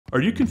Are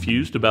you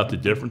confused about the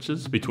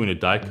differences between a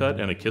die cut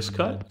and a kiss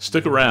cut?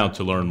 Stick around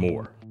to learn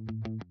more.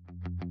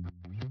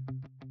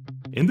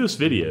 In this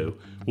video,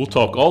 we'll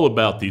talk all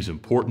about these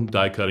important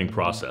die cutting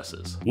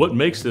processes, what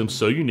makes them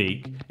so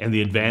unique, and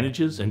the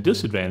advantages and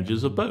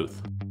disadvantages of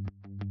both.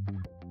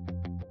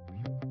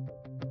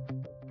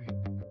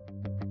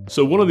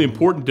 So one of the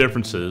important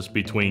differences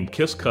between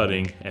kiss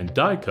cutting and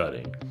die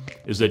cutting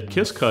is that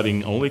kiss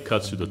cutting only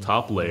cuts through the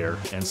top layer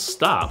and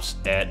stops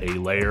at a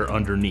layer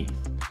underneath,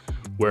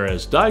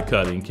 whereas die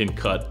cutting can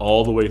cut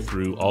all the way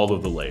through all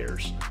of the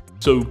layers.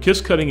 So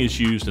kiss cutting is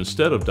used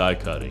instead of die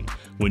cutting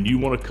when you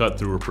want to cut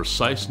through a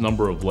precise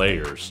number of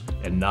layers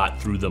and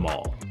not through them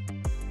all.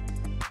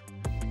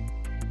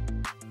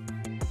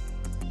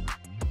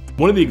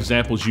 One of the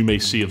examples you may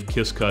see of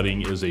kiss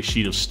cutting is a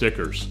sheet of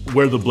stickers,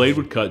 where the blade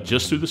would cut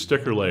just through the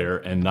sticker layer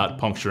and not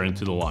puncture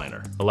into the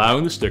liner,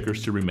 allowing the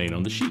stickers to remain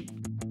on the sheet.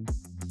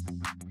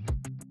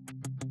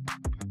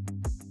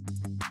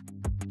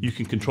 You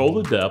can control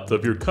the depth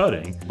of your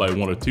cutting by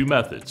one of two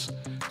methods: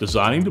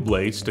 designing the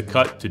blades to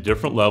cut to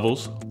different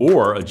levels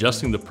or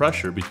adjusting the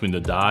pressure between the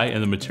die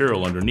and the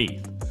material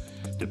underneath.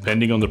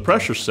 Depending on the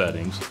pressure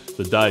settings,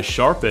 the die's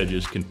sharp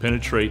edges can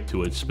penetrate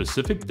to a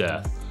specific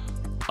depth,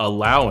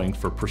 allowing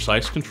for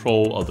precise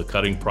control of the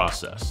cutting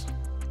process.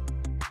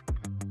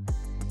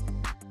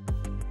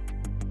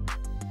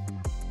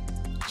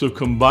 So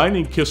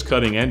combining kiss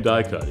cutting and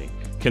die cutting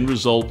can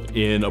result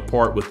in a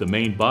part with the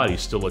main body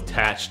still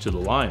attached to the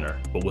liner,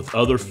 but with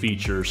other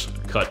features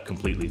cut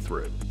completely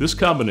through. This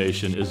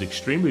combination is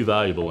extremely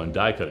valuable in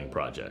die cutting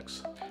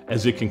projects,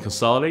 as it can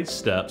consolidate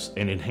steps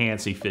and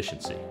enhance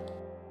efficiency.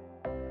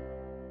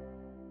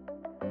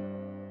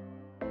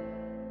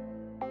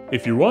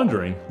 If you're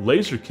wondering,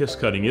 laser kiss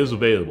cutting is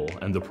available,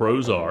 and the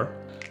pros are: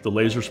 the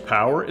laser's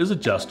power is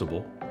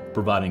adjustable,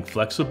 providing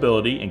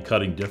flexibility in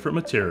cutting different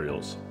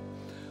materials.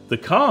 The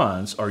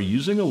cons are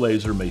using a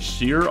laser may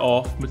shear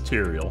off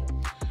material,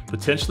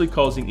 potentially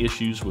causing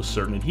issues with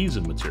certain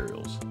adhesive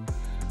materials.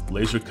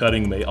 Laser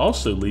cutting may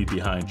also leave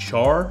behind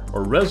char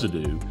or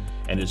residue,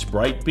 and its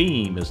bright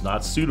beam is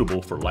not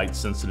suitable for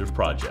light-sensitive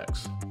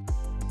projects.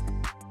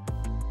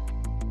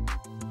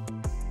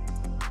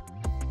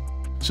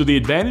 So the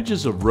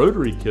advantages of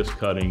rotary kiss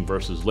cutting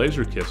versus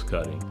laser kiss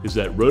cutting is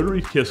that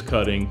rotary kiss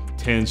cutting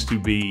tends to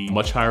be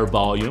much higher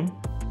volume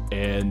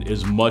and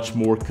is much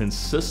more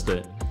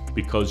consistent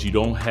because you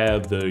don't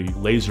have the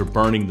laser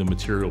burning the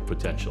material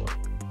potentially.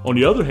 On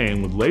the other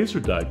hand, with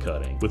laser die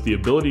cutting, with the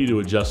ability to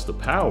adjust the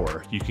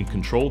power, you can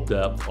control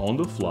depth on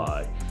the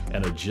fly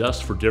and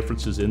adjust for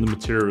differences in the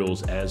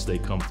materials as they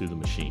come through the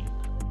machine.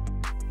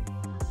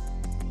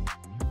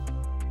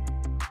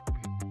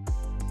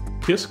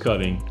 Kiss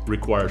cutting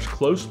requires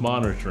close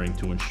monitoring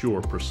to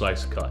ensure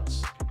precise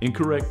cuts.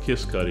 Incorrect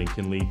kiss cutting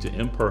can lead to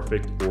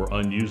imperfect or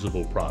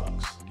unusable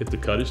products. If the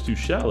cut is too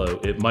shallow,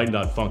 it might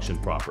not function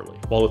properly,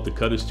 while if the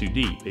cut is too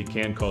deep, it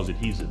can cause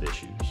adhesive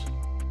issues.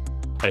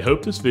 I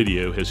hope this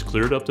video has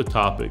cleared up the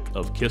topic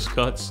of kiss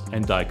cuts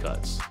and die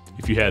cuts.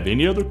 If you have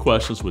any other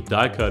questions with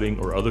die cutting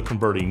or other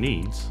converting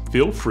needs,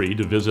 feel free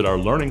to visit our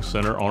Learning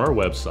Center on our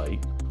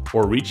website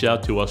or reach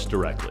out to us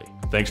directly.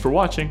 Thanks for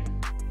watching.